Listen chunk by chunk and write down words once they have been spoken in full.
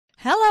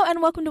Hello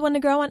and welcome to One to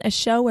Grow On, a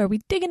show where we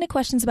dig into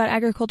questions about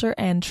agriculture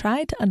and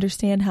try to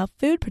understand how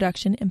food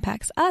production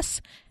impacts us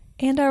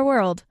and our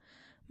world.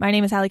 My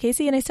name is Hallie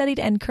Casey and I studied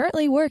and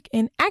currently work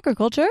in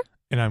agriculture.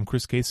 And I'm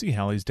Chris Casey,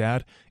 Hallie's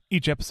dad.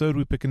 Each episode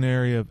we pick an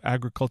area of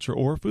agriculture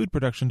or food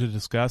production to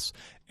discuss,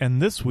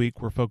 and this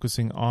week we're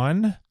focusing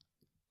on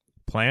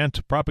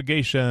plant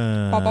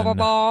propagation.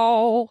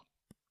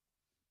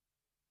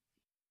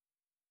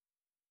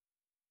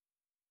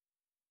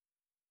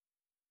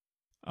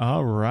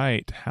 All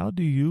right. How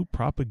do you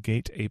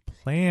propagate a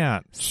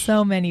plant?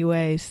 So many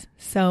ways.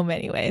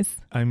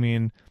 I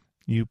mean,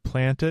 you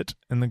plant it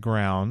in the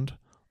ground,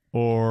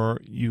 or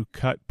you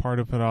cut part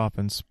of it off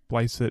and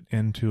splice it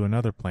into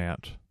another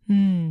plant.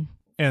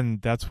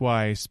 And that's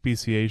why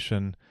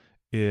speciation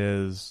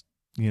is,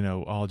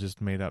 all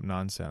just made up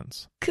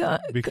nonsense.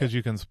 Because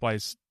you can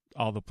splice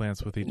all the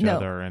plants with each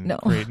other and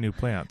create new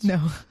plants.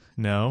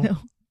 No?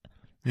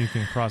 You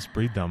can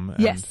crossbreed them. And,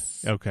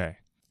 yes. Okay.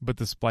 But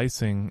the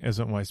splicing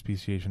isn't why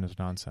speciation is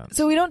nonsense.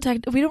 So we don't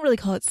really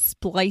call it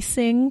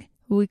splicing.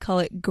 We call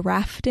it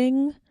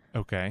grafting.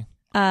 Okay.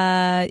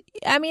 And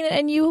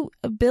you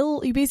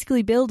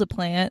basically build a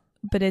plant,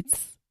 but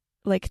it's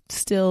like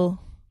still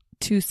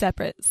two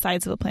separate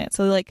sides of a plant.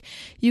 So like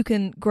you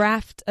can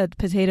graft a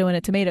potato and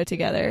a tomato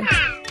together,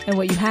 and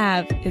what you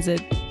have is a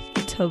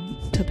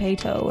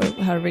tomato,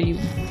 or however you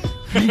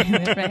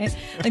right?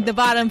 Like the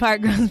bottom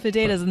part grows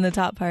potatoes and the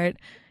top part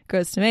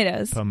grows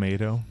tomatoes.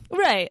 Tomato.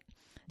 Right.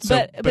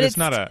 So, but it's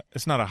not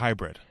a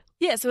hybrid.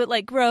 Yeah, so it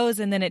like grows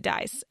and then it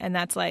dies, and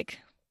that's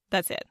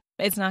it.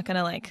 It's not going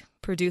to like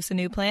produce a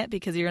new plant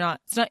because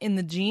it's not in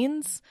the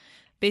genes.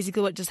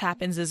 Basically what just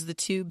happens is the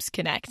tubes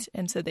connect,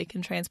 and so they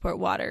can transport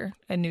water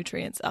and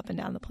nutrients up and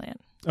down the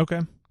plant. Okay,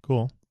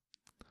 cool.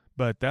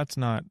 But that's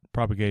not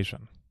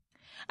propagation.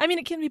 I mean,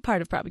 it can be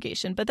part of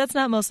propagation, but that's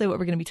not mostly what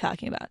we're going to be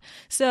talking about.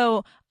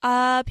 So,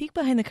 peek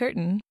behind the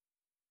curtain.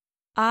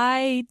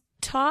 I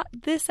taught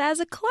this as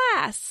a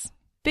class.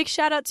 Big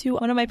shout out to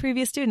one of my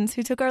previous students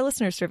who took our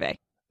listener survey.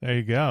 There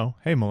you go.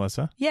 Hey,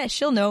 Melissa. Yeah,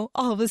 she'll know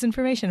all of this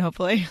information,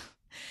 hopefully.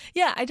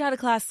 Yeah, I taught a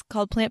class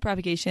called Plant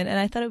Propagation, and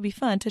I thought it would be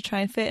fun to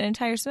try and fit an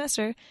entire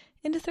semester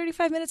into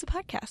 35 minutes of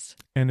podcast.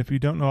 And if you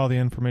don't know all the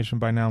information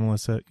by now,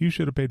 Melissa, you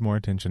should have paid more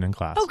attention in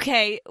class.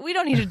 Okay, we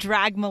don't need to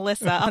drag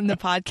Melissa on the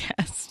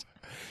podcast.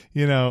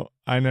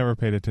 I never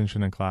paid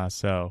attention in class,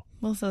 so...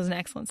 Melissa's an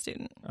excellent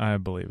student. I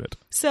believe it.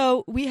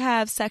 So we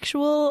have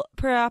sexual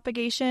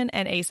propagation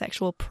and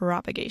asexual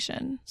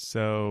propagation.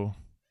 So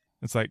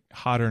it's like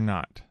hot or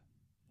not.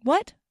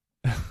 What?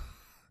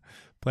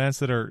 Plants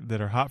that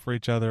are hot for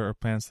each other, or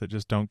plants that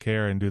just don't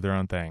care and do their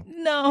own thing.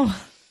 No,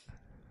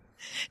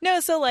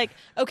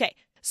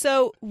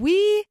 so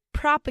we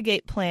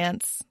propagate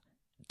plants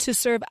to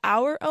serve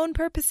our own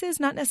purposes,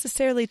 not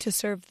necessarily to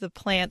serve the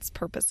plant's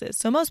purposes.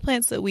 So most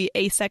plants that we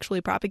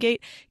asexually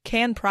propagate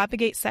can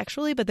propagate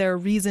sexually, but there are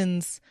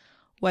reasons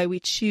why we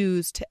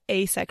choose to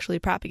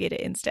asexually propagate it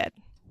instead.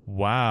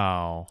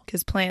 Wow.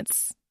 Because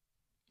plants,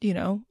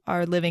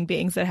 are living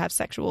beings that have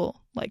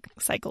sexual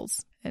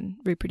cycles and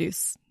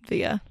reproduce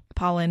via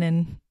pollen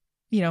and,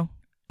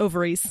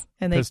 ovaries.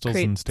 And they pistils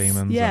and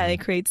stamens. Yeah, they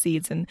create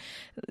seeds. And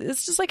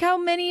it's just like how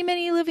many,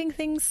 many living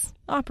things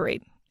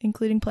operate,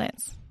 including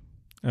plants.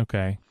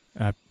 Okay.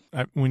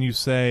 When you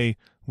say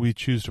we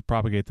choose to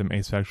propagate them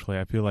asexually,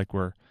 I feel like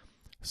we're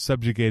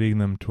subjugating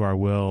them to our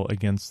will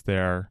against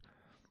their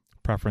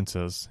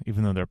preferences,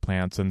 even though they're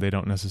plants and they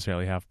don't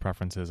necessarily have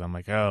preferences. I'm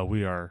like, oh,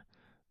 we are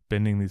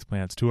bending these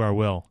plants to our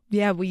will.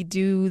 Yeah, we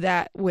do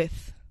that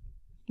with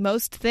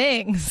most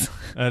things.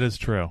 That is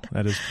true.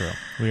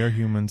 We are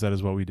humans. That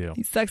is what we do.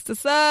 He sucks to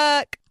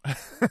suck.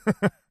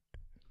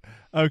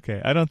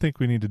 Okay, I don't think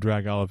we need to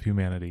drag all of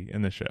humanity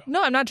in the show.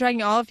 No, I'm not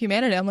dragging all of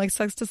humanity. I'm like,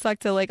 sucks to suck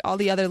to all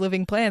the other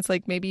living plants.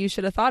 Like, maybe you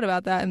should have thought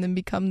about that and then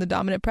become the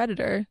dominant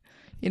predator,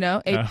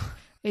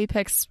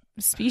 apex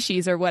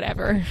species or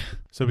whatever.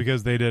 So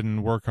because they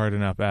didn't work hard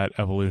enough at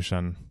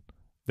evolution,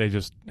 they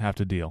just have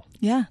to deal.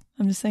 Yeah,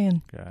 I'm just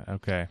saying.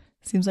 Okay.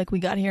 Seems like we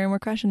got here and we're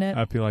crushing it.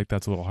 I feel like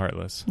that's a little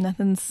heartless.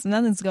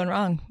 Nothing's going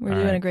wrong. We're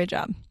doing a great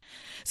job.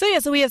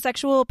 So we have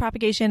sexual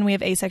propagation. We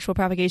have asexual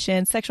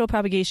propagation. Sexual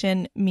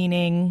propagation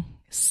meaning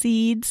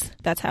seeds.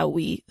 That's how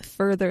we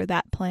further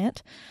that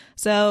plant.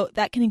 So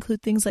that can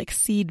include things like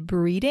seed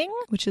breeding,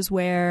 which is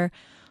where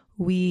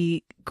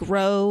we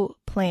grow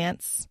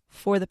plants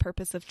for the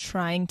purpose of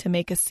trying to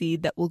make a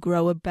seed that will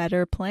grow a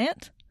better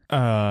plant.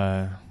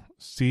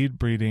 Seed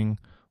breeding,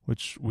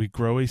 which we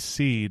grow a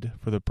seed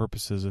for the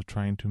purposes of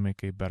trying to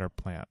make a better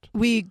plant.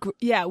 We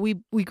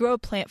grow a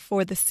plant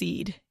for the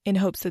seed in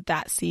hopes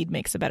that seed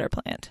makes a better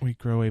plant. We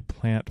grow a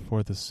plant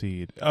for the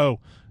seed. Oh,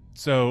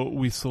 so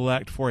we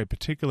select for a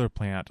particular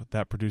plant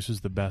that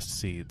produces the best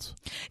seeds.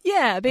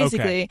 Yeah,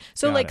 basically. Okay,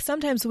 so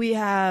sometimes we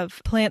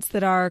have plants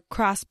that are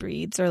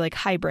crossbreeds or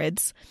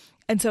hybrids.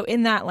 And so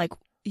in that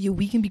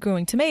we can be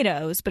growing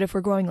tomatoes, but if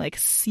we're growing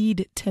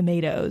seed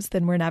tomatoes,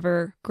 then we're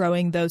never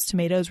growing those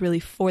tomatoes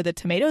really for the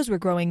tomatoes. We're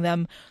growing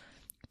them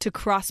to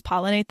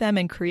cross-pollinate them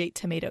and create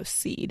tomato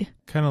seed.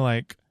 Kind of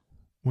like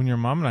when your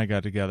mom and I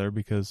got together,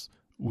 because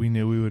we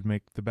knew we would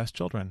make the best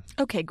children.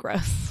 Okay,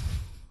 gross.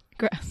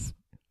 Gross.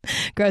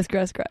 Gross,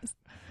 gross, gross.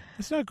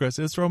 It's not gross.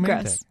 It's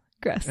romantic. Gross.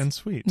 Gross. And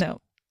sweet.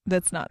 No,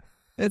 that's not.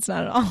 It's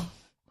not at all.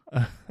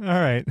 All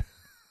right.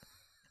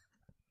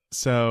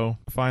 So,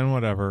 fine,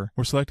 whatever.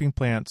 We're selecting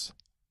plants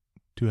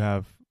to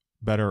have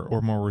better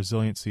or more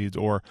resilient seeds,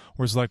 or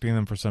we're selecting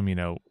them for some,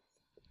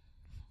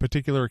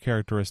 particular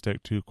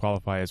characteristic to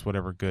qualify as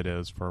whatever good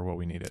is for what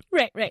we need it.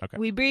 Right. Okay.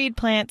 We breed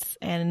plants,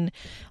 and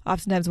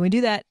oftentimes when we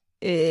do that,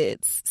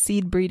 it's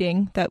seed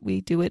breeding that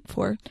we do it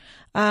for.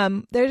 There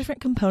are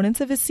different components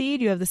of a seed.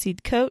 You have the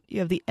seed coat, you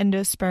have the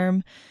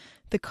endosperm,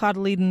 the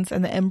cotyledons,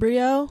 and the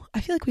embryo.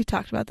 I feel like we've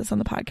talked about this on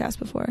the podcast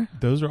before.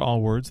 Those are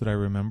all words that I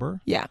remember.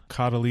 Yeah.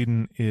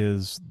 Cotyledon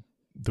is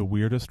the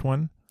weirdest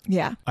one.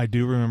 Yeah. I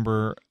do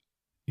remember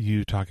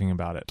you talking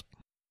about it.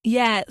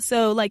 Yeah.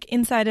 So like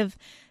inside of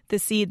the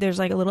seed, there's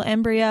like a little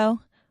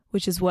embryo,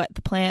 which is what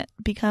the plant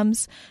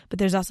becomes. But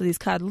there's also these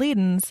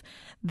cotyledons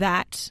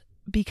that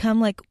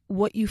become like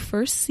what you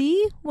first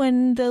see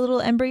when the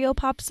little embryo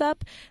pops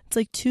up. It's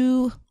like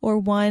 2 or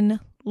 1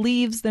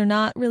 leaves. They're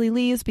not really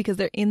leaves because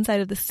they're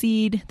inside of the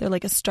seed. They're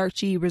like a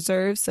starchy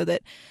reserve so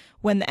that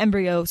when the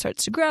embryo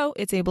starts to grow,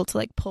 it's able to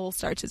like pull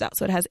starches out.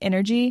 So it has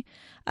energy.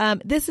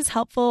 This is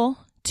helpful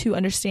to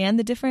understand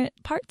the different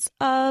parts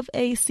of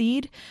a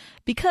seed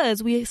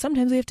because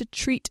sometimes we have to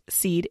treat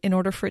seed in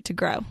order for it to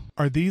grow.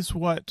 Are these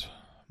what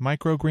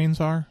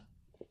microgreens are?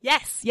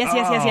 Yes.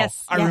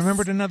 I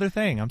remembered another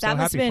thing. I'm so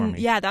happy for me.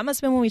 Yeah, that must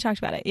have been when we talked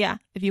about it. Yeah.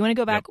 If you want to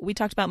go back, We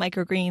talked about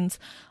microgreens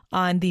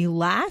on the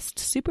last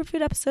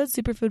Superfood episode,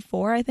 Superfood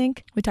 4, I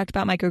think. We talked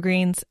about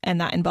microgreens, and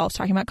that involves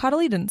talking about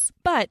cotyledons.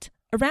 But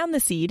around the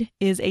seed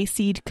is a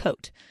seed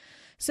coat.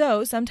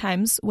 So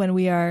sometimes when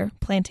we are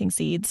planting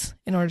seeds,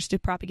 in order to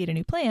propagate a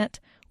new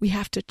plant, we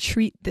have to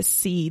treat the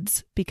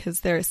seeds because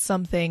there is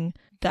something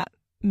that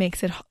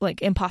makes it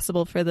like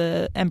impossible for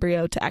the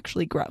embryo to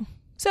actually grow.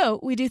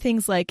 So we do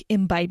things like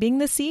imbibing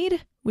the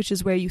seed, which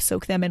is where you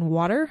soak them in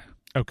water.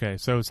 Okay,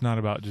 so it's not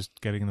about just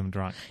getting them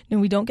drunk. No,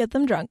 we don't get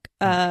them drunk.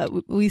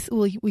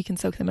 We can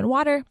soak them in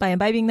water by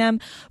imbibing them.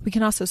 We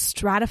can also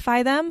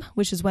stratify them,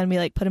 which is when we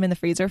like put them in the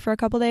freezer for a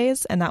couple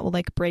days, and that will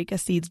like break a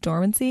seed's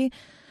dormancy.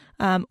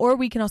 Or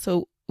we can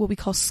also what we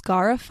call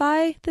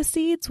scarify the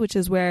seeds, which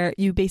is where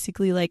you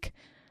basically like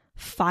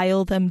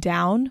file them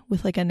down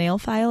with like a nail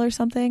file or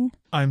something.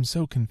 I'm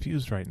so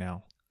confused right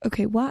now.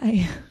 Okay,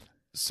 why?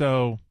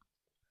 So,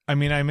 I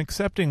mean, I'm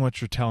accepting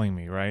what you're telling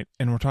me, right?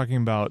 And we're talking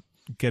about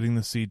getting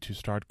the seed to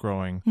start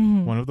growing.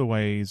 Mm-hmm. One of the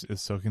ways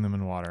is soaking them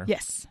in water.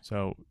 Yes.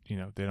 So,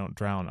 they don't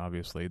drown,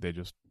 obviously. They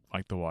just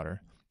like the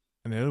water.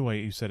 And the other way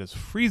you said is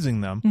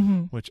freezing them,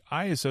 mm-hmm. which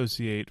I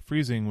associate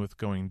freezing with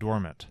going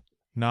dormant,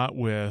 not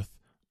with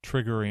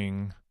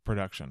triggering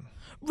production.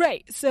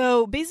 Right.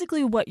 So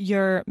basically what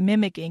you're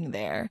mimicking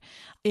there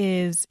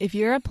is if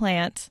you're a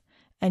plant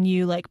and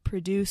you like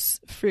produce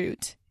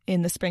fruit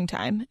in the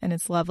springtime and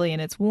it's lovely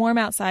and it's warm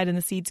outside and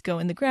the seeds go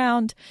in the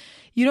ground,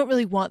 you don't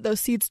really want those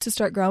seeds to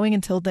start growing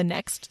until the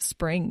next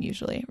spring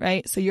usually,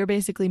 right? So you're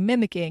basically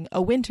mimicking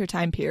a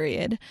wintertime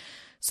period.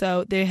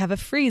 So they have a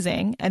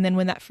freezing, and then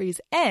when that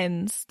freeze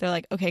ends, they're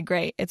like, okay,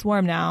 great, it's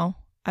warm now.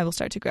 I will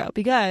start to grow.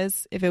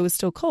 Because if it was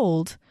still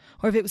cold,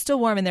 or if it was still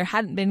warm and there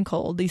hadn't been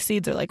cold, these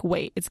seeds are like,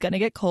 wait, it's going to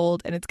get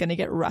cold and it's going to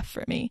get rough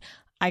for me.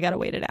 I got to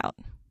wait it out.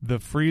 The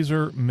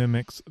freezer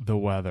mimics the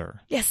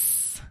weather.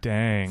 Yes.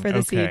 Dang. For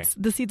the seeds.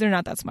 The seeds are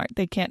not that smart.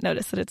 They can't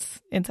notice that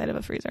it's inside of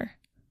a freezer.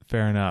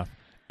 Fair enough.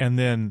 And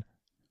then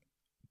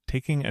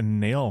taking a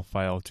nail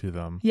file to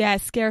them. Yeah,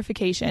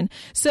 scarification.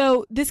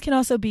 So this can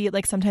also be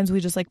like sometimes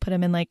we just like put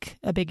them in like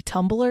a big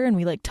tumbler and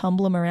we like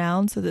tumble them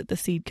around so that the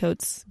seed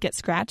coats get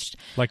scratched.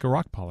 Like a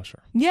rock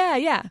polisher.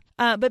 Yeah.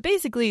 But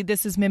basically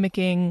this is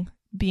mimicking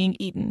being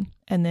eaten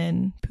and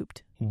then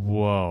pooped.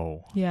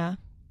 Whoa. Yeah.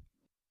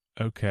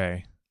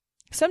 Okay.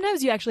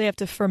 Sometimes you actually have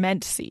to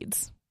ferment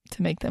seeds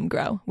to make them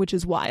grow, which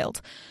is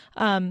wild.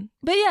 But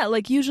yeah,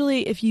 like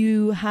usually if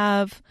you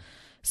have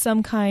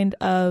some kind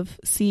of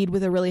seed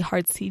with a really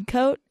hard seed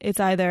coat, it's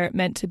either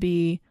meant to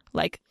be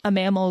like a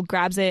mammal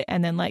grabs it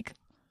and then like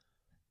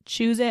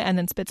chews it and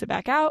then spits it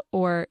back out,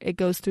 or it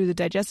goes through the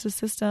digestive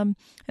system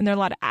and there are a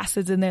lot of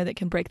acids in there that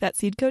can break that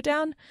seed coat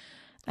down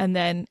and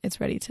then it's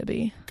ready to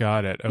be.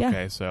 Got it.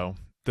 Okay. So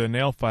the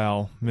nail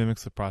file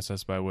mimics the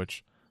process by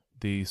which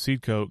the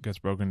seed coat gets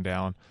broken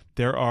down.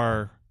 There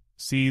are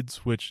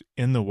seeds which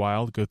in the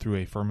wild go through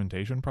a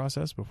fermentation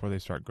process before they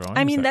start growing.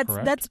 I mean,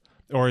 that's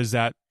or is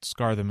that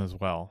scar them as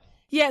well?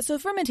 Yeah, so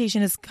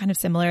fermentation is kind of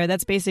similar.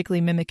 That's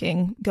basically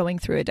mimicking going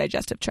through a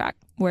digestive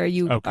tract where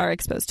you are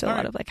exposed to a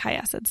lot of like high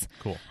acids.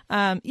 Cool.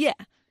 Yeah.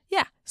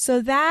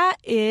 So that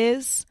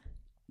is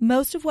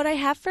most of what I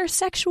have for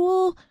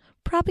sexual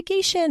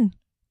propagation.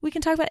 We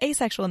can talk about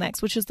asexual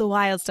next, which is the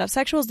wild stuff.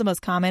 Sexual is the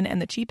most common and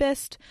the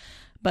cheapest,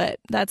 but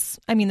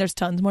there's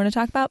tons more to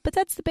talk about, but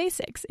that's the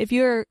basics. If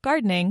you're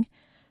gardening,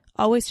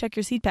 always check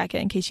your seed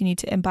packet in case you need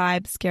to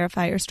imbibe,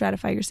 scarify, or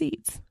stratify your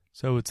seeds.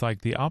 So it's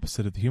like the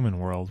opposite of the human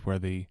world where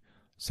the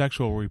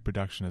sexual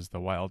reproduction is the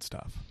wild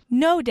stuff.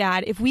 No,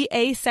 Dad. If we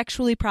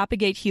asexually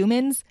propagate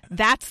humans,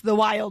 that's the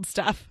wild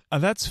stuff.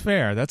 That's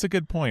fair. That's a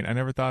good point. I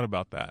never thought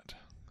about that.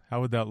 How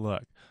would that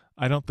look?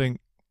 I don't think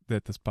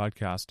that this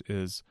podcast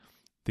is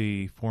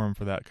the forum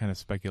for that kind of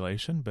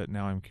speculation, but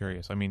now I'm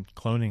curious. I mean,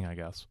 cloning, I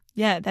guess.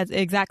 Yeah, that's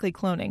exactly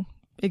cloning.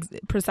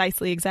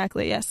 Precisely,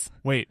 exactly, yes.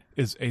 Wait,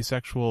 is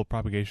asexual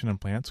propagation in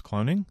plants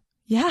cloning?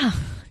 Yeah.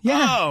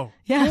 Yeah. Oh,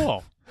 yeah.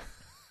 Cool.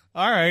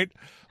 All right.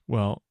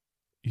 Well,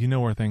 you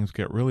know where things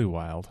get really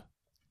wild?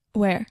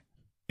 Where?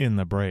 In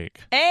the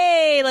break.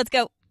 Hey, let's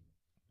go.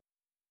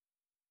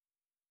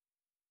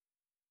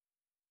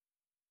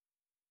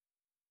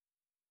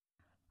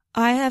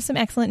 I have some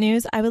excellent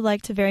news. I would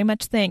like to very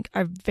much thank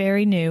our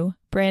very new,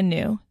 brand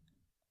new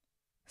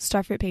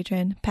Starfruit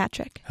patron,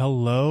 Patrick.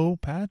 Hello,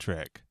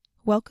 Patrick.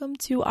 Welcome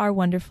to our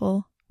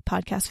wonderful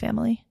podcast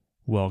family.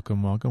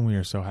 Welcome, welcome. We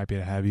are so happy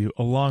to have you,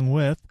 along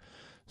with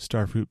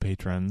Starfruit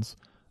patrons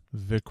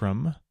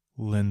Vikram,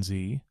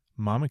 Lindsay,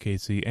 Mama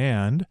Casey,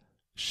 and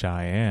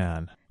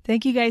Cheyenne.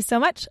 Thank you guys so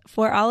much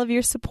for all of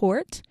your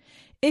support.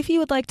 If you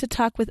would like to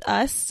talk with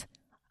us,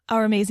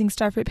 our amazing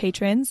Starfruit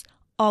patrons,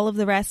 all of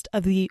the rest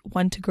of the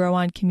One to Grow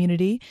On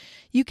community,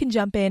 you can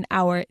jump in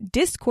our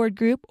Discord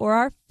group or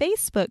our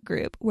Facebook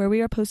group, where we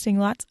are posting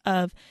lots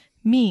of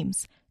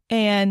memes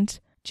and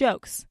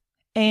jokes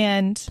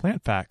and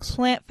plant facts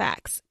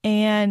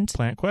and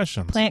plant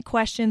questions.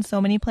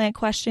 So many plant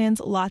questions,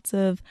 lots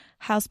of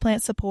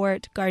houseplant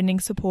support, gardening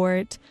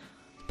support,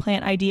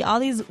 plant ID, all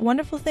these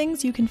wonderful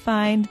things you can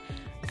find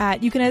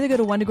at, you can either go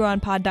to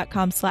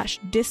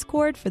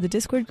onetogrowonpod.com/discord for the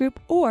Discord group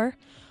or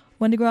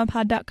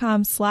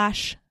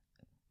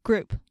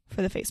onetogrowonpod.com/group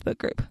for the Facebook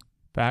group.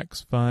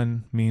 Facts,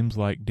 fun, memes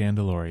like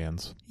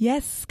dandelions.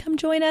 Yes, come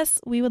join us.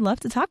 We would love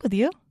to talk with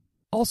you.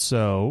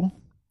 Also,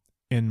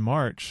 in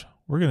March,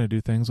 we're going to do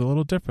things a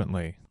little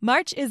differently.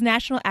 March is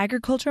National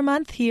Agriculture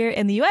Month here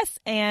in the U.S.,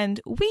 and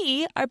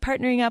we are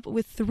partnering up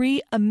with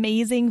 3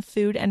 amazing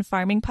food and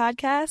farming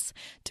podcasts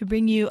to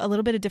bring you a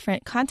little bit of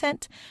different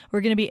content.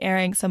 We're going to be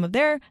airing some of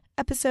their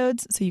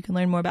episodes so you can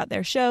learn more about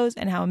their shows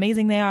and how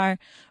amazing they are.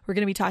 We're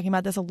going to be talking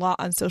about this a lot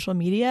on social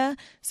media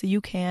so you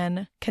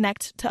can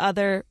connect to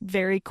other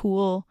very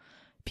cool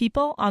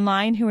people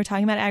online who are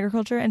talking about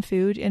agriculture and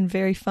food in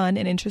very fun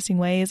and interesting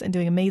ways and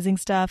doing amazing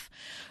stuff.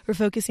 We're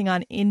focusing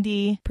on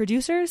indie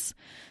producers.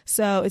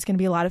 So it's going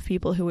to be a lot of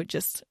people who would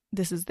just,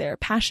 this is their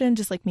passion,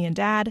 just like me and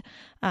Dad.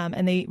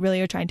 And they really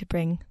are trying to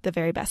bring the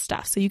very best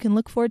stuff. So you can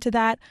look forward to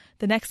that.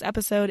 The next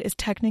episode is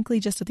technically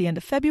just at the end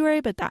of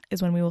February, but that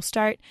is when we will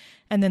start.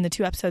 And then the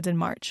 2 episodes in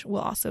March will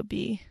also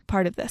be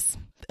part of this.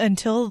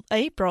 Until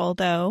April,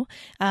 though,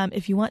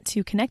 if you want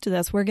to connect with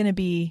us, we're going to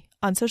be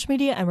on social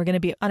media and we're going to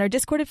be on our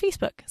Discord and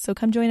Facebook. So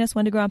come join us,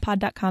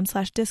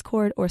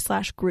 onetogrowonpod.com/discord or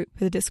 /group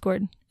for the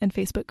Discord and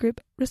Facebook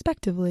group,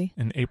 respectively.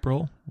 In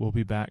April, we'll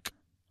be back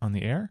on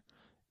the air.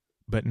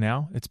 But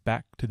now it's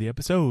back to the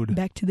episode.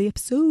 Back to the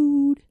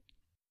episode.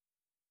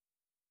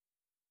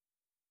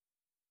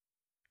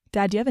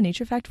 Dad, do you have a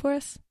nature fact for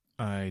us?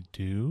 I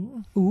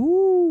do.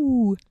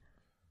 Ooh.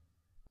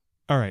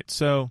 All right.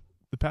 So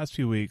the past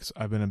few weeks,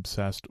 I've been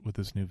obsessed with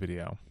this new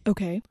video.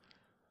 Okay.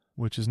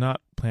 Which is not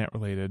plant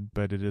related,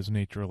 but it is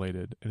nature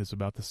related. It is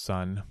about the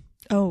sun.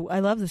 Oh, I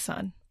love the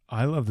sun.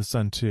 I love the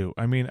sun too.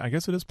 I mean, I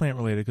guess it is plant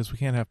related because we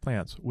can't have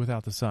plants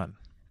without the sun.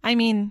 I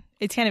mean,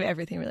 it's kind of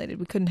everything related.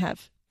 We couldn't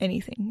have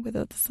anything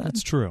without the sun.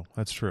 That's true.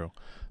 That's true.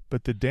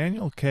 But the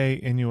Daniel K.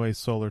 Inouye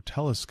Solar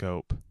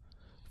Telescope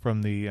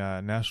from the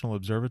National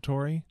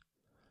Observatory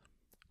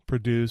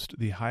produced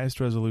the highest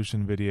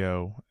resolution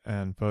video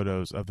and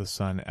photos of the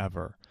sun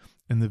ever.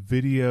 And the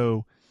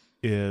video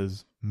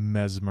is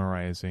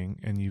mesmerizing,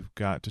 and you've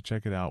got to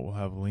check it out. We'll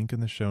have a link in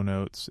the show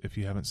notes if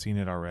you haven't seen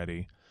it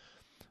already.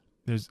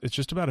 It's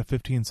just about a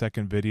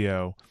 15-second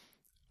video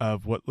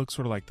of what looks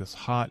sort of like this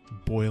hot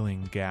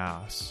boiling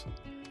gas,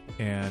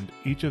 and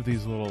each of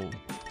these little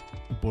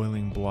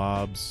boiling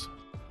blobs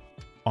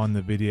on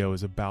the video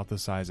is about the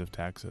size of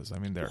Texas. I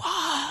mean, they're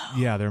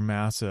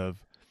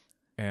massive,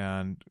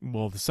 and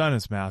well, the sun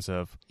is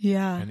massive,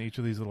 and each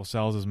of these little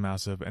cells is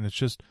massive, and it's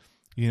just,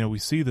 we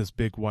see this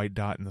big white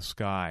dot in the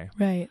sky,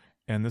 right?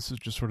 And this is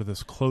just sort of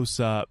this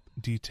close-up,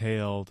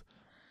 detailed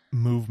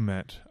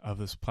movement of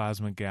this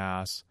plasma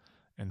gas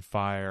and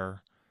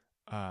fire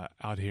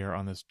out here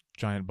on this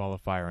giant ball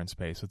of fire in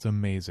space. It's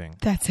amazing.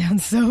 That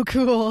sounds so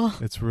cool.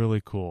 It's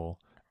really cool.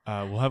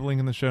 We'll have a link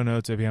in the show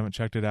notes if you haven't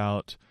checked it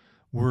out.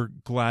 We're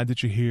glad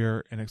that you're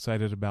here and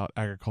excited about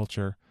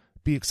agriculture.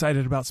 Be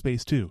excited about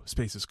space, too.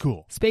 Space is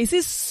cool. Space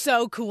is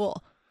so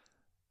cool.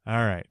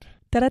 All right.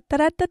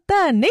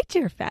 Da-da-da-da-da-da.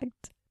 Nature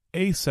fact.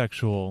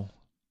 Asexual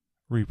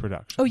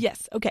reproduction. Oh,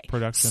 yes. Okay.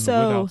 Production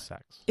without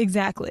sex.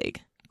 Exactly.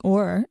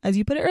 Or, as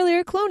you put it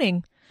earlier,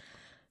 cloning.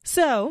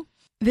 So,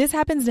 this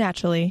happens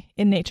naturally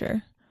in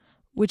nature,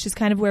 which is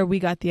kind of where we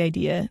got the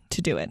idea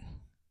to do it.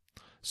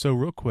 So,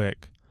 real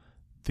quick,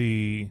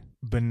 the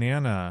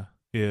banana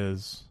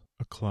is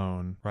a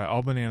clone, right?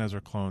 All bananas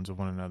are clones of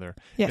one another.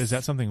 Yes. Is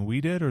that something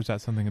we did, or is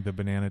that something that the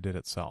banana did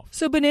itself?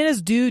 So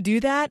bananas do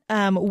that.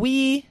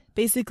 We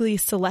basically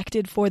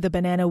selected for the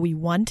banana we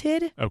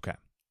wanted. Okay.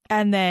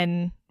 And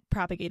then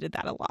propagated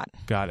that a lot.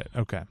 Got it.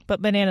 Okay.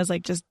 But bananas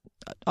like just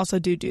also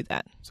do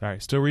that. Sorry.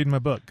 Still reading my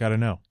book. Got to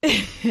know.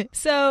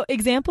 So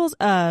examples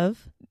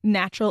of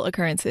natural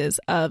occurrences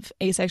of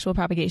asexual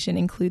propagation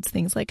includes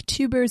things like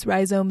tubers,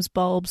 rhizomes,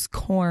 bulbs,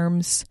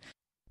 corms,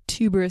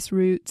 tuberous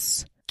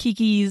roots,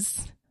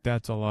 kikis.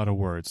 That's a lot of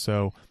words.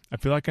 So I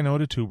feel like I know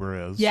what a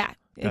tuber is. Yeah.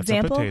 That's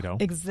Example? a potato.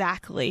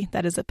 Exactly.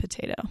 That is a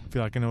potato. I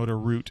feel like I know what a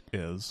root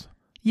is.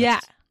 Yeah.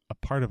 That's a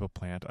part of a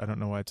plant. I don't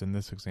know why it's in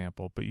this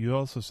example, but you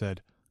also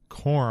said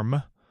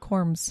corm.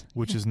 Corms.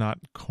 Which is not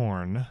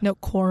corn. No,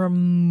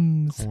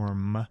 corms.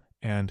 Corm.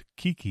 And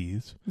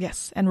kikis.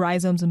 Yes, and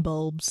rhizomes and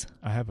bulbs.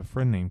 I have a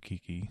friend named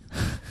Kiki.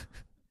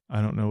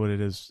 I don't know what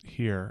it is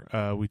here.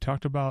 We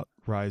talked about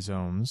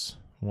rhizomes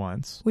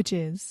once. Which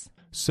is?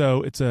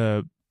 So it's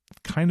a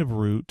kind of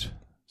root,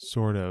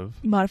 sort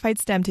of. Modified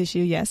stem tissue,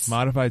 yes.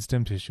 Modified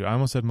stem tissue. I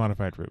almost said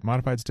modified root.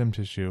 Modified stem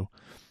tissue.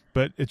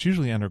 But it's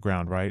usually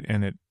underground, right?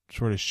 And it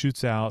sort of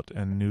shoots out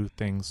and new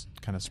things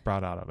kind of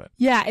sprout out of it.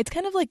 Yeah, it's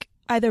kind of like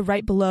either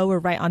right below or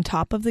right on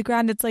top of the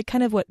ground. It's like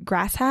kind of what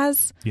grass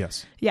has.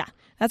 Yes. Yeah,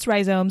 that's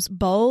rhizomes.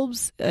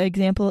 Bulbs,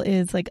 example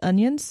is like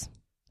onions,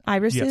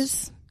 irises,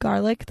 yes.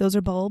 garlic. Those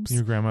are bulbs.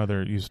 Your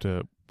grandmother used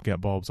to get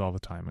bulbs all the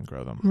time and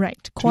grow them.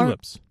 Right.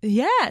 Tulips.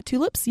 Yeah,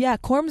 tulips. Yeah,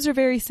 corms are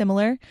very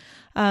similar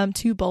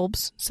to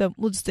bulbs. So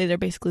we'll just say they're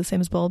basically the same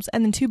as bulbs.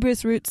 And then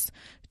tuberous roots,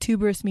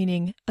 tuberous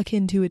meaning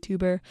akin to a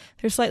tuber.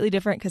 They're slightly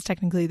different because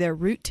technically they're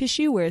root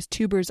tissue, whereas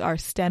tubers are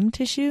stem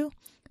tissue.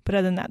 But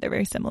other than that, they're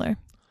very similar.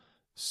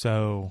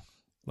 So,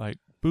 like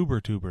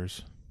boober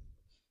tubers.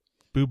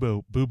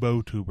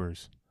 Bubo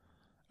tubers.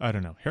 I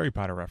don't know. Harry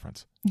Potter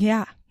reference.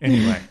 Yeah.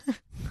 Anyway.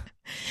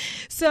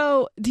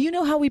 So, do you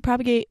know how we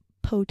propagate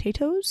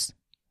potatoes?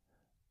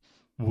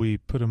 We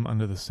put them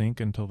under the sink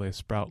until they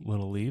sprout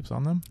little leaves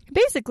on them?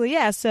 Basically,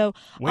 yeah. So,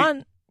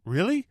 Wait,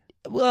 really?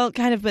 Well,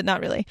 kind of, but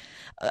not really.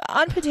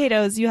 On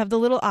potatoes, you have the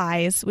little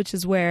eyes, which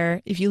is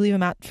where if you leave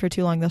them out for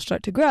too long, they'll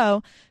start to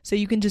grow. So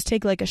you can just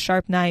take like a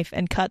sharp knife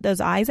and cut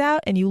those eyes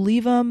out, and you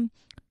leave them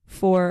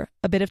for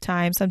a bit of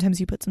time. Sometimes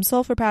you put some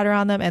sulfur powder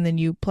on them, and then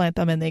you plant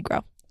them and they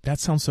grow. That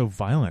sounds so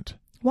violent.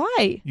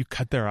 Why? You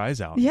cut their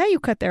eyes out. Yeah, you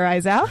cut their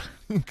eyes out.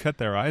 Cut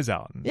their eyes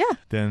out. Yeah.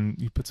 Then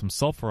you put some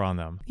sulfur on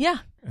them. Yeah.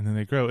 And then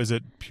they grow. Is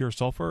it pure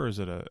sulfur or is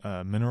it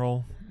a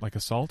mineral, like a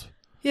salt?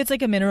 It's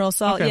like a mineral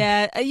salt. Okay.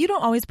 Yeah. You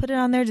don't always put it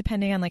on there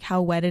depending on like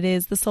how wet it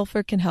is. The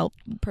sulfur can help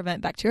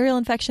prevent bacterial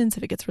infections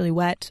if it gets really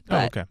wet,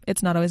 but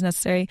it's not always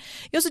necessary.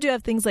 You also do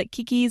have things like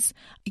kikis.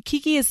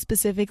 Kiki is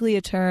specifically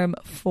a term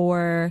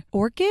for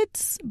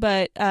orchids,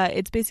 but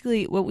it's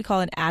basically what we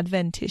call an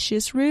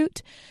adventitious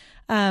root.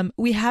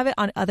 We have it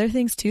on other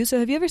things too. So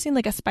have you ever seen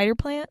like a spider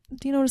plant?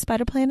 Do you know what a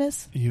spider plant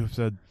is? You've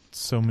said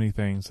so many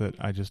things that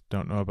I just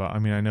don't know about. I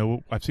mean, I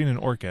know I've seen an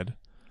orchid.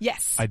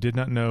 Yes. I did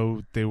not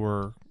know they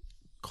were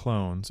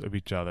clones of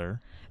each other.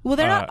 Well,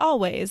 they're not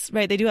always,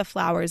 right? They do have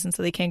flowers, and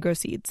so they can grow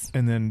seeds.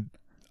 And then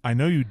I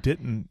know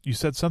you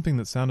said something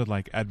that sounded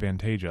like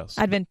advantageous.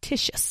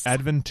 Adventitious.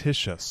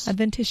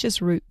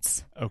 Adventitious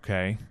roots.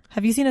 Okay.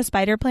 Have you seen a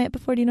spider plant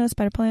before? Do you know a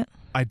spider plant?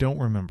 I don't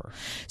remember.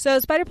 So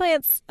spider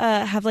plants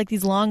have like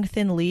these long,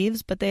 thin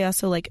leaves, but they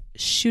also like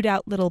shoot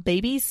out little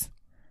babies.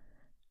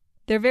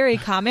 They're very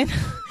common.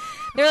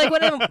 They're like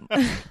one of them.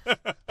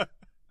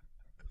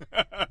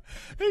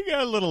 They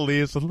got little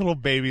leaves with little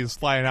babies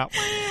flying out.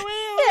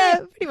 Yeah,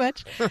 pretty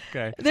much.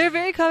 Okay. They're a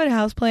very common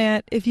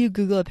houseplant. If you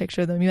Google a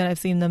picture of them, you might have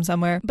seen them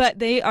somewhere. But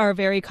they are a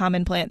very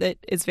common plant that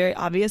it's very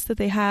obvious that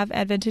they have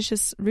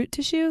adventitious root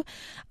tissue.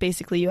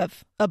 Basically, you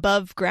have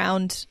above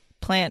ground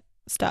plant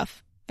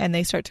stuff, and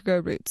they start to grow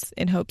roots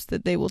in hopes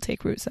that they will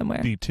take root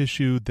somewhere. The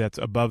tissue that's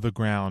above the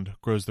ground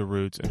grows the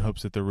roots in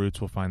hopes that the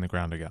roots will find the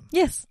ground again.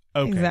 Yes.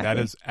 Okay, exactly. That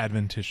is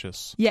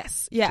adventitious.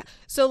 Yes, yeah.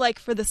 So like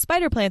for the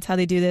spider plants, how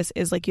they do this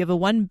is like you have a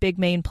one big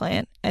main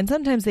plant, and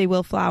sometimes they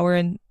will flower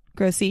and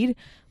grow seed,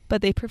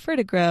 but they prefer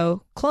to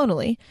grow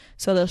clonally.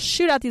 So they'll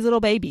shoot out these little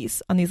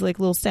babies on these like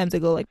little stems that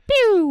go like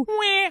pew.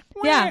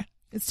 Yeah,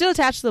 it's still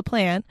attached to the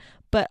plant,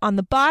 but on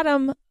the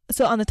bottom,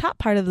 so on the top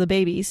part of the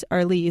babies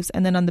are leaves,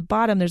 and then on the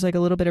bottom there's like a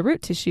little bit of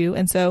root tissue,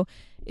 and so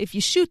if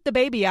you shoot the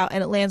baby out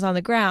and it lands on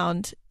the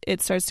ground,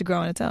 it starts to grow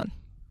on its own.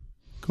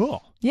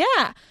 Cool.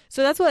 Yeah.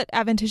 So that's what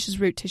adventitious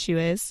root tissue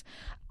is.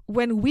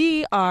 When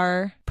we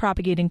are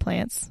propagating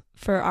plants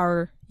for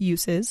our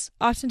uses,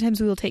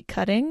 oftentimes we will take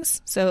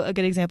cuttings. So a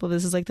good example of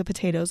this is like the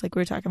potatoes, like we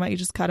were talking about. You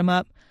just cut them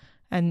up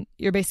and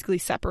you're basically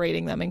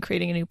separating them and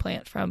creating a new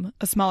plant from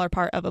a smaller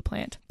part of a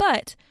plant.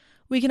 But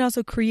we can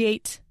also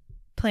create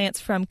plants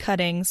from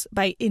cuttings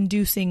by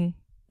inducing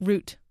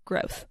root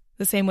growth,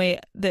 the same way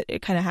that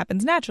it kind of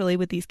happens naturally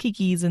with these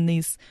kikis and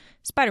these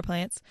spider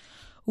plants.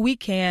 We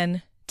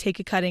can take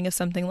a cutting of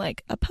something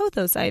like a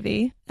pothos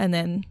ivy and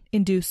then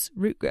induce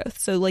root growth.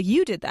 So like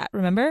you did that,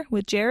 remember,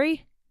 with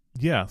Jerry?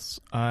 Yes,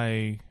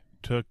 I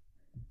took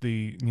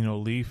the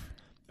leaf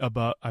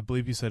Above, I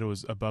believe you said it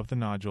was above the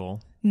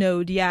nodule.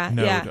 Node,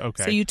 yeah.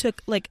 Okay. So you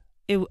took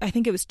I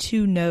think it was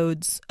 2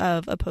 nodes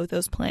of a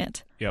pothos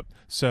plant. Yep.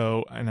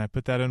 So, and I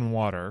put that in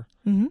water.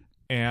 Mm-hmm.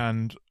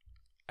 And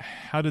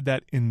how did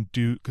that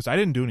induce? Because I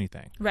didn't do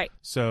anything. Right.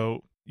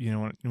 So,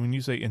 when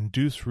you say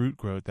induce root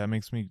growth, that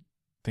makes me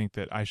think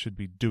that I should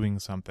be doing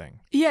something.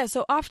 Yeah.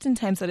 So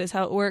oftentimes that is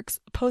how it works.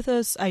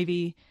 Pothos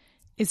ivy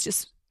is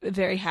just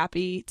very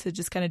happy to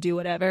just kind of do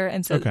whatever.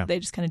 And so they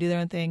just kind of do their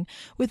own thing.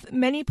 With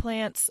many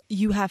plants,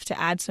 you have to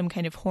add some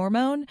kind of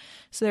hormone.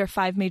 So there are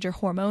 5 major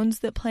hormones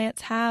that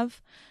plants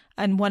have.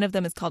 And one of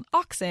them is called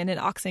auxin, and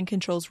auxin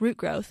controls root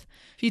growth.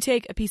 If you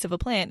take a piece of a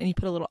plant and you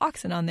put a little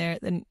auxin on there,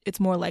 then it's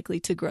more likely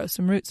to grow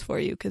some roots for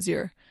you because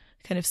you're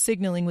kind of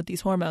signaling with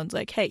these hormones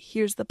like, hey,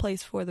 here's the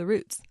place for the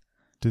roots.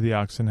 Do the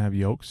auxin have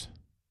yolks?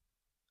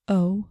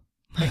 Oh,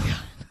 my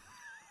God.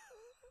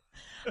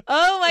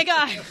 Oh, my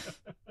God.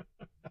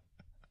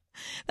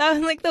 That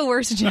was like the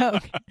worst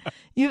joke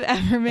you've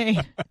ever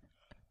made.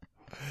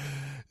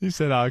 You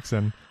said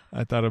oxen.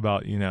 I thought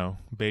about,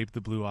 Babe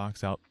the Blue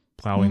Ox out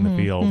plowing the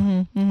field.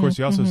 Of course,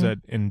 you also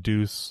said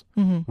induce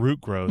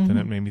root growth, and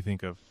it made me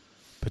think of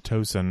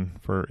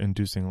Pitocin for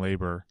inducing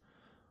labor.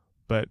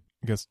 But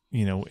I guess,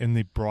 in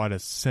the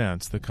broadest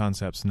sense, the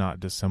concept's not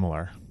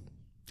dissimilar.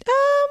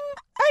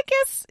 I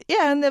guess,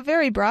 yeah, in the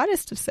very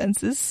broadest of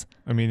senses.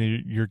 I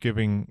mean, you're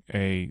giving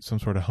some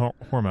sort of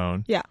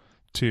hormone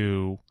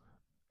to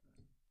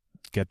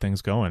get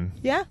things going.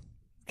 Yeah,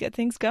 get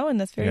things going.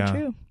 That's very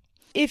true.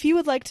 If you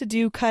would like to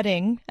do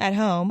cutting at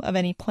home of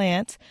any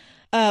plant,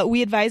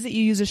 we advise that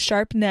you use a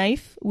sharp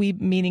knife. We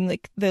meaning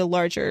like the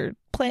larger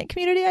plant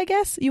community, I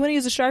guess. You want to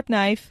use a sharp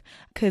knife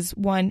because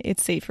 1,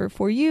 it's safer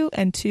for you,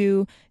 and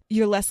 2,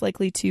 you're less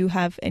likely to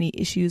have any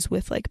issues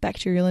with like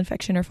bacterial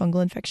infection or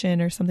fungal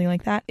infection or something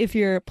like that. If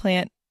your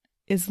plant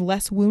is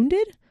less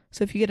wounded,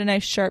 so if you get a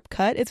nice sharp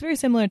cut, it's very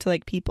similar to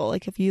like people.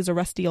 Like if you use a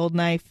rusty old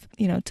knife,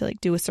 to like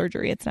do a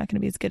surgery, it's not going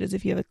to be as good as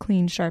if you have a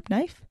clean sharp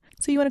knife.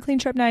 So you want a clean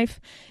sharp knife.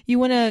 You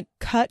want to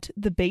cut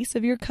the base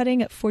of your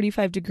cutting at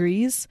 45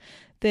 degrees.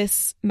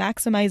 This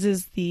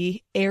maximizes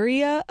the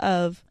area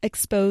of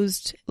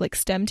exposed like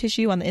stem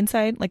tissue on the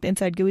inside, like the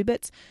inside gooey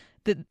bits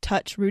that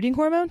touch rooting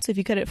hormone. So if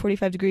you cut it at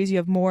 45 degrees, you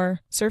have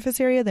more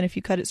surface area than if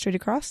you cut it straight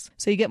across.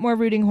 So you get more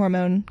rooting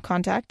hormone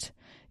contact.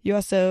 You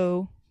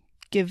also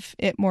give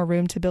it more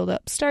room to build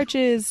up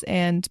starches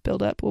and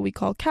build up what we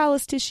call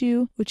callus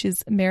tissue, which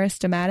is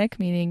meristematic,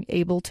 meaning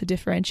able to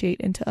differentiate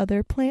into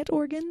other plant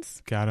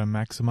organs. Gotta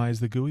maximize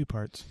the gooey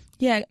parts.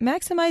 Yeah,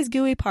 maximize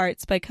gooey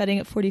parts by cutting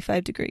at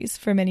 45 degrees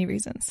for many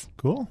reasons.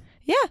 Cool.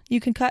 Yeah, you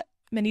can cut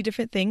many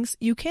different things.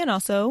 You can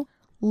also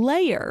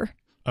layer.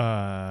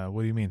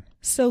 What do you mean?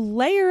 So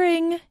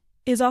layering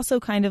is also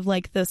kind of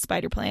like the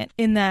spider plant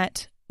in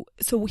that,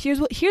 so here's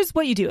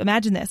what you do.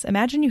 Imagine this.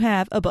 Imagine you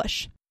have a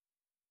bush.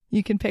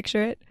 You can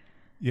picture it?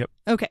 Yep.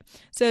 Okay.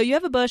 So you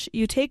have a bush.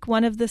 You take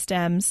one of the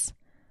stems.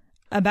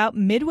 About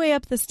midway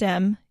up the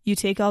stem, you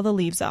take all the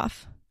leaves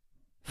off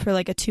for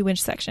like a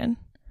 2-inch section.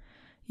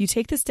 You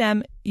take the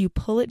stem, you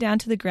pull it down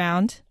to the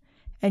ground,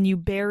 and you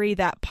bury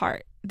that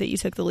part that you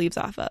took the leaves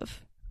off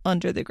of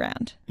under the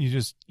ground.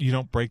 You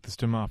don't break the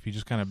stem off. You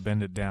just kind of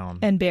bend it down.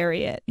 And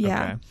bury it.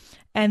 Yeah. Okay.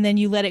 And then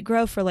you let it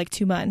grow for like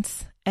 2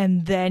 months,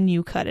 and then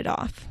you cut it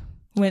off.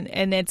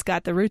 And it's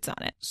got the roots on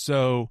it.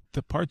 So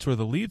the parts where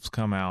the leaves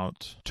come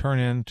out turn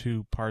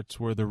into parts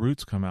where the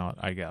roots come out,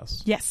 I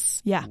guess. Yes.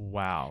 Yeah.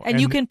 Wow.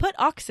 And you can put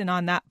auxin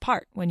on that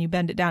part when you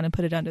bend it down and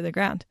put it under the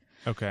ground.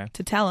 Okay.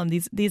 To tell them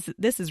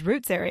this is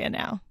roots area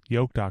now.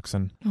 Yoked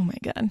oxen. Oh my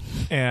God.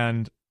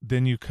 And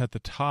then you cut the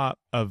top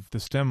of the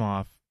stem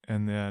off,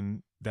 and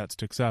then that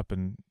sticks up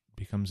and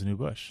becomes a new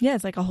bush. Yeah,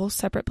 it's like a whole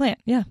separate plant.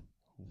 Yeah.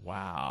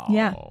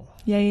 Wow.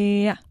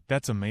 Yeah.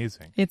 That's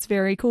amazing. It's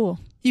very cool.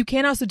 You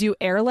can also do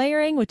air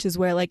layering, which is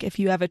where like if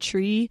you have a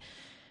tree,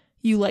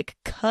 you like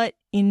cut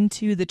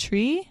into the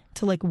tree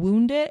to like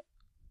wound it,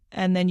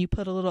 and then you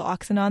put a little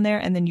auxin on there,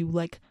 and then you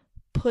like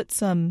put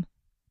some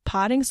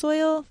potting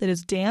soil that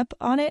is damp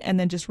on it, and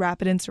then just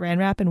wrap it in saran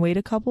wrap and wait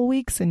a couple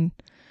weeks, and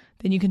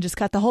then you can just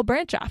cut the whole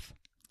branch off.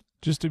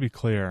 Just to be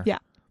clear. Yeah.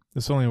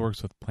 This only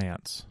works with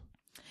plants.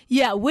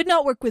 Yeah, it would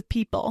not work with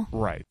people.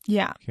 Right.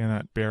 Yeah.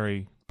 Cannot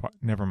bury.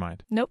 Never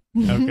mind. Nope.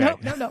 Okay.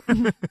 Nope.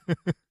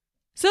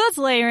 So that's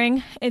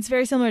layering. It's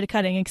very similar to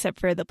cutting, except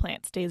for the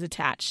plant stays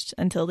attached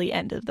until the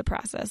end of the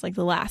process. Like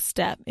the last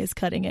step is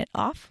cutting it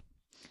off.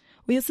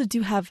 We also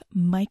do have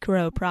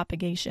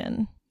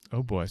micro-propagation.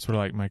 Oh boy, sort of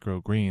like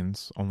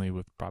microgreens, only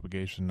with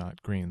propagation,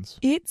 not greens.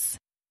 It's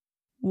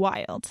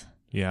wild.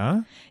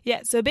 Yeah?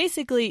 Yeah, so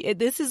basically,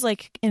 this is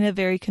like in a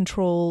very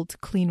controlled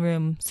clean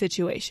room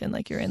situation,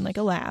 like you're in like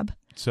a lab.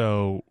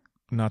 So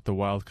not the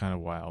wild kind of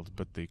wild,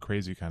 but the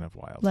crazy kind of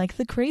wild. Like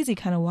the crazy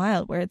kind of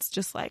wild, where it's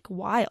just like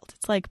wild.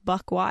 It's like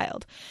buck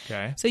wild.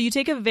 Okay. So you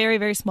take a very,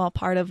 very small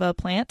part of a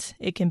plant.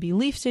 It can be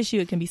leaf tissue.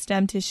 It can be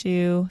stem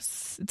tissue.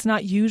 It's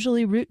not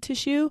usually root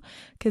tissue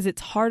because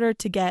it's harder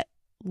to get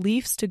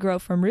leaves to grow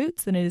from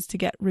roots than it is to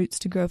get roots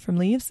to grow from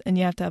leaves. And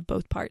you have to have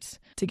both parts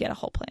to get a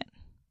whole plant.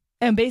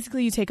 And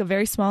basically you take a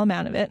very small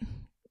amount of it,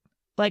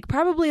 Like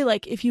probably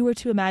like if you were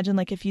to imagine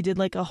like if you did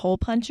like a hole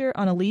puncher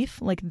on a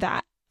leaf, like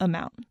that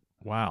amount.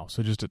 Wow.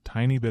 So just a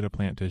tiny bit of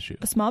plant tissue.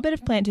 A small bit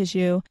of plant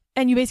tissue.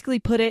 And you basically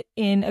put it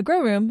in a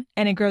grow room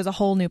and it grows a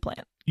whole new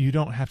plant. You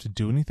don't have to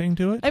do anything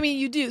to it? I mean,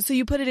 you do. So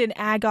you put it in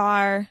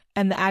agar,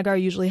 and the agar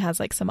usually has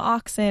like some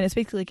oxen. It's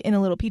basically like in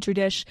a little petri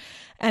dish.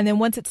 And then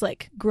once it's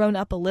like grown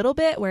up a little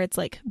bit, where it's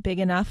like big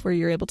enough where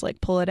you're able to like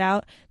pull it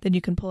out, then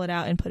you can pull it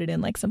out and put it in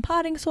like some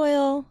potting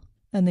soil.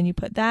 And then you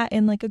put that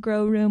in like a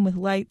grow room with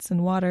lights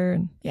and water.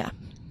 And yeah.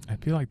 I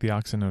feel like the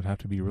oxen would have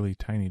to be really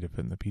tiny to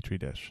fit in the petri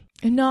dish.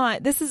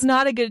 This is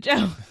not a good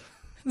joke.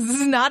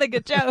 This is not a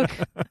good joke.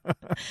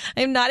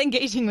 I'm not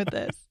engaging with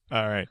this.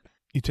 All right.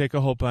 You take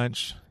a hole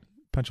punch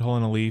a hole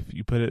in a leaf,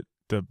 you put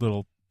the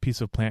little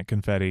piece of plant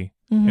confetti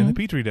in the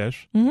petri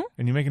dish, and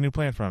you make a new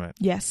plant from it.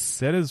 Yes.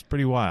 That is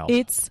pretty wild.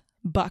 It's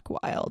buck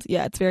wild.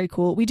 Yeah, it's very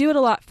cool. We do it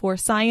a lot for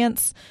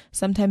science.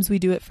 Sometimes we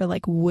do it for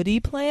like woody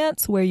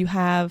plants where you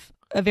have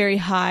a very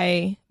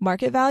high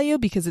market value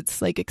because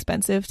it's like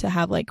expensive to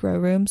have like grow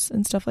rooms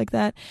and stuff like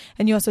that.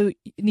 And you also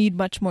need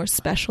much more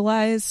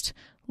specialized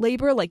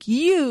labor. Like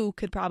you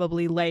could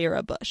probably layer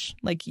a bush.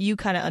 Like you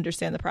kind of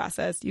understand the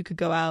process. You could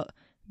go out,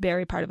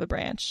 bury part of a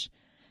branch,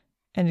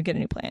 and get a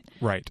new plant.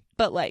 Right.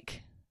 But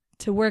like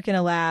to work in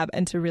a lab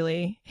and to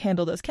really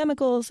handle those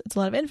chemicals, it's a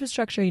lot of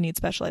infrastructure. You need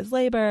specialized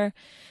labor.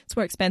 It's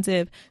more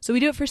expensive. So we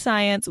do it for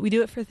science. We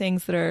do it for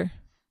things that are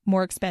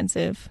more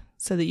expensive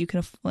so that you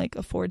can like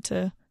afford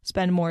to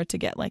spend more to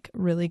get like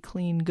really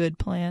clean, good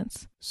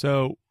plants.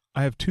 So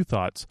I have two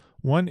thoughts.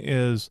 One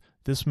is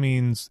this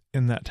means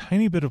in that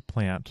tiny bit of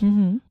plant,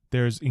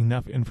 there's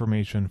enough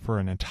information for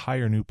an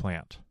entire new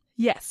plant.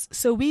 Yes.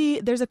 So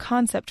there's a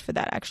concept for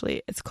that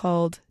actually. It's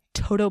called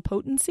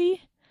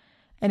totopotency.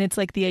 And it's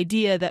like the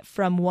idea that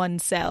from one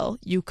cell,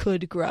 you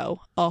could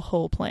grow a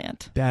whole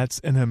plant. That's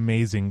an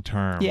amazing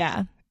term.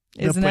 Yeah.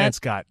 The plant's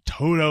got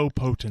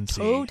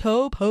totopotency.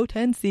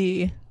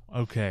 Totopotency.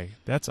 Okay.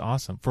 That's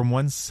awesome. From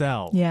one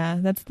cell. Yeah,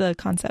 that's the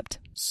concept.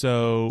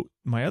 So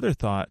my other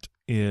thought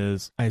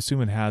is, I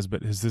assume it has,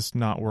 but has this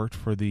not worked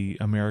for the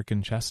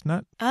American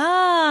chestnut?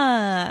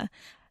 No.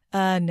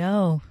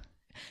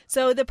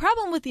 So the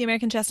problem with the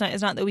American chestnut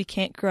is not that we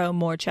can't grow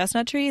more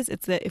chestnut trees.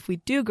 It's that if we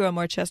do grow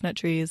more chestnut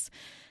trees,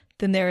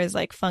 then there is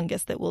like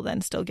fungus that will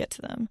then still get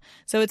to them.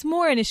 So it's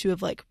more an issue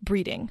of like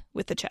breeding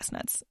with the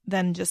chestnuts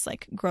than just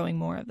like growing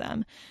more of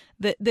them.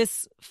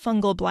 This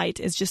fungal blight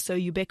is just so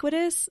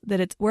ubiquitous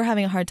that we're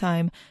having a hard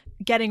time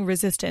getting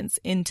resistance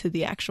into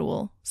the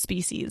actual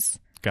species.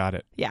 Got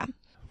it. Yeah.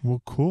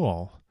 Well,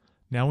 cool.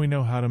 Now we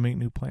know how to make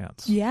new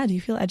plants. Yeah. Do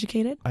you feel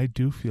educated? I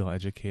do feel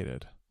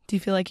educated. Do you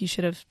feel like you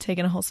should have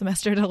taken a whole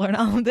semester to learn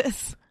all of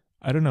this?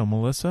 I don't know.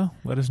 Melissa,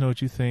 let us know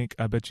what you think.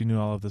 I bet you knew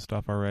all of this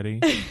stuff already.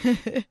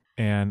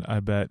 And I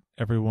bet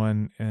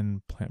everyone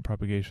in plant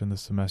propagation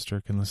this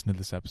semester can listen to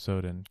this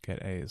episode and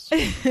get A's.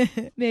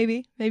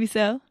 Maybe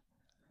so.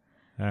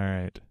 All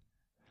right.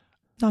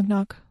 Knock,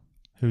 knock.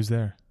 Who's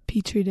there?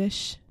 Petri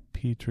dish.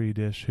 Petri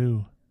dish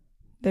who?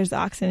 There's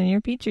oxen in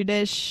your petri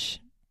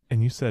dish.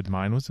 And you said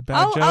mine was a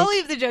bad joke? I'll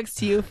leave the jokes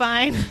to you.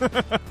 Fine.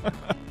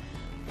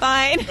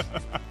 Fine.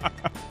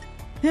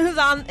 It was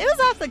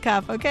off the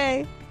cuff,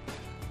 okay?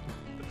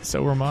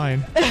 So were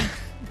mine.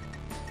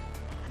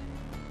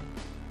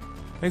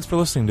 Thanks for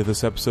listening to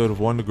this episode of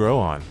One to Grow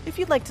On. If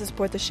you'd like to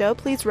support the show,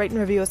 please rate and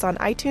review us on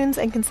iTunes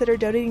and consider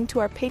donating to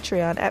our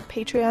Patreon at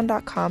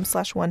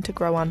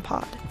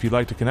patreon.com/onetogrowonpod. If you'd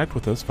like to connect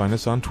with us, find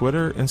us on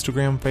Twitter,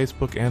 Instagram,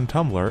 Facebook, and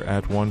Tumblr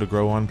at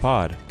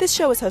onetogrowonpod. This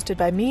show is hosted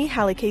by me,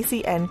 Hallie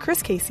Casey, and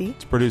Chris Casey.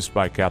 It's produced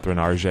by Catherine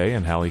Arget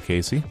and Hallie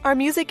Casey. Our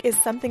music is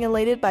Something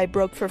Elated by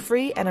Broke for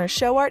Free, and our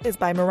show art is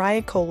by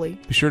Mariah Coley.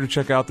 Be sure to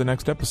check out the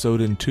next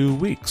episode in 2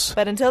 weeks.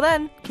 But until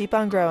then, keep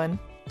on growing.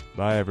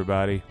 Bye,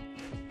 everybody.